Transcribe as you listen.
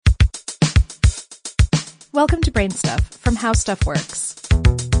Welcome to Brain Stuff from How Stuff Works.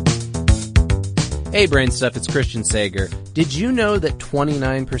 Hey Brain Stuff, it's Christian Sager. Did you know that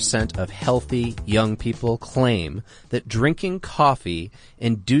 29% of healthy young people claim that drinking coffee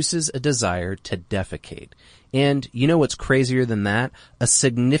induces a desire to defecate? And you know what's crazier than that? A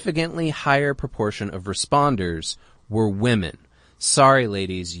significantly higher proportion of responders were women. Sorry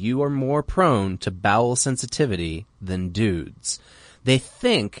ladies, you are more prone to bowel sensitivity than dudes. They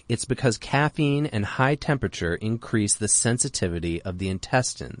think it's because caffeine and high temperature increase the sensitivity of the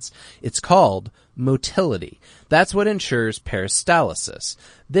intestines. It's called motility. That's what ensures peristalsis.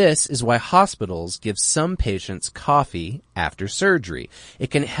 This is why hospitals give some patients coffee after surgery.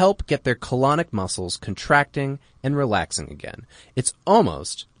 It can help get their colonic muscles contracting and relaxing again. It's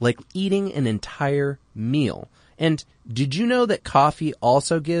almost like eating an entire meal. And did you know that coffee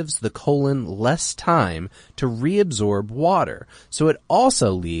also gives the colon less time to reabsorb water, so it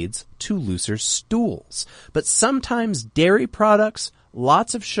also leads to looser stools? But sometimes dairy products,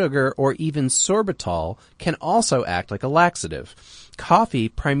 lots of sugar, or even sorbitol can also act like a laxative. Coffee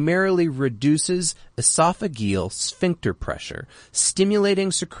primarily reduces esophageal sphincter pressure,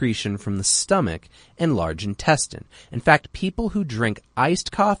 stimulating secretion from the stomach and large intestine. In fact, people who drink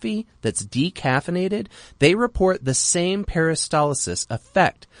iced coffee that's decaffeinated, they report the same peristalsis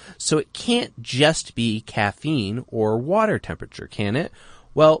effect. So it can't just be caffeine or water temperature, can it?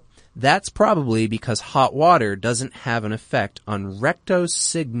 Well, that's probably because hot water doesn't have an effect on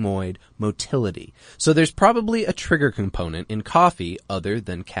rectosigmoid motility. So there's probably a trigger component in coffee other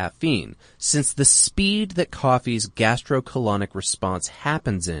than caffeine. Since the speed that coffee's gastrocolonic response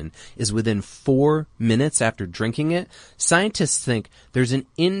happens in is within 4 minutes after drinking it, scientists think there's an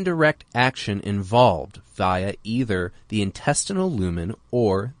indirect action involved via either the intestinal lumen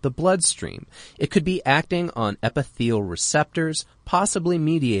or the bloodstream. It could be acting on epithelial receptors, possibly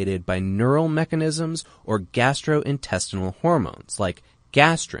mediated by neural mechanisms or gastrointestinal hormones like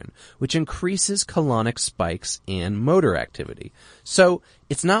gastrin, which increases colonic spikes and motor activity. So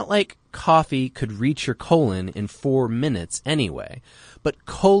it's not like coffee could reach your colon in 4 minutes anyway. But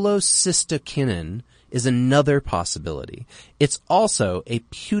cholecystokinin is another possibility. It's also a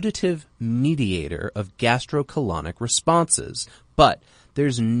putative mediator of gastrocolonic responses, but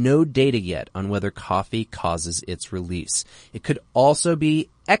there's no data yet on whether coffee causes its release. It could also be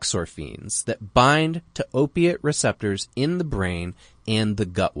exorphins that bind to opiate receptors in the brain and the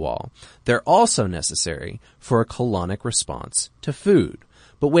gut wall. They're also necessary for a colonic response to food.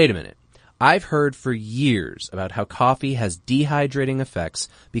 But wait a minute. I've heard for years about how coffee has dehydrating effects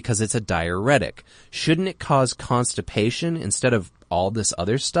because it's a diuretic. Shouldn't it cause constipation instead of all this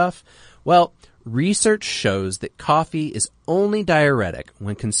other stuff? Well, research shows that coffee is only diuretic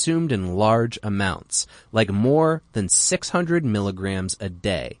when consumed in large amounts, like more than 600 milligrams a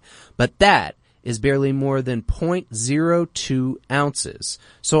day. But that is barely more than 0.02 ounces.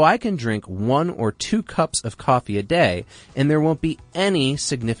 So I can drink 1 or 2 cups of coffee a day, and there won't be any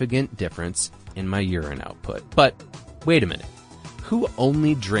significant difference in my urine output. But wait a minute. Who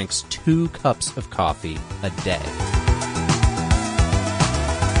only drinks 2 cups of coffee a day?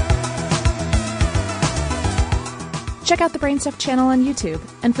 Check out the Brain Stuff channel on YouTube.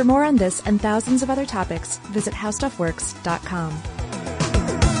 And for more on this and thousands of other topics, visit howstuffworks.com.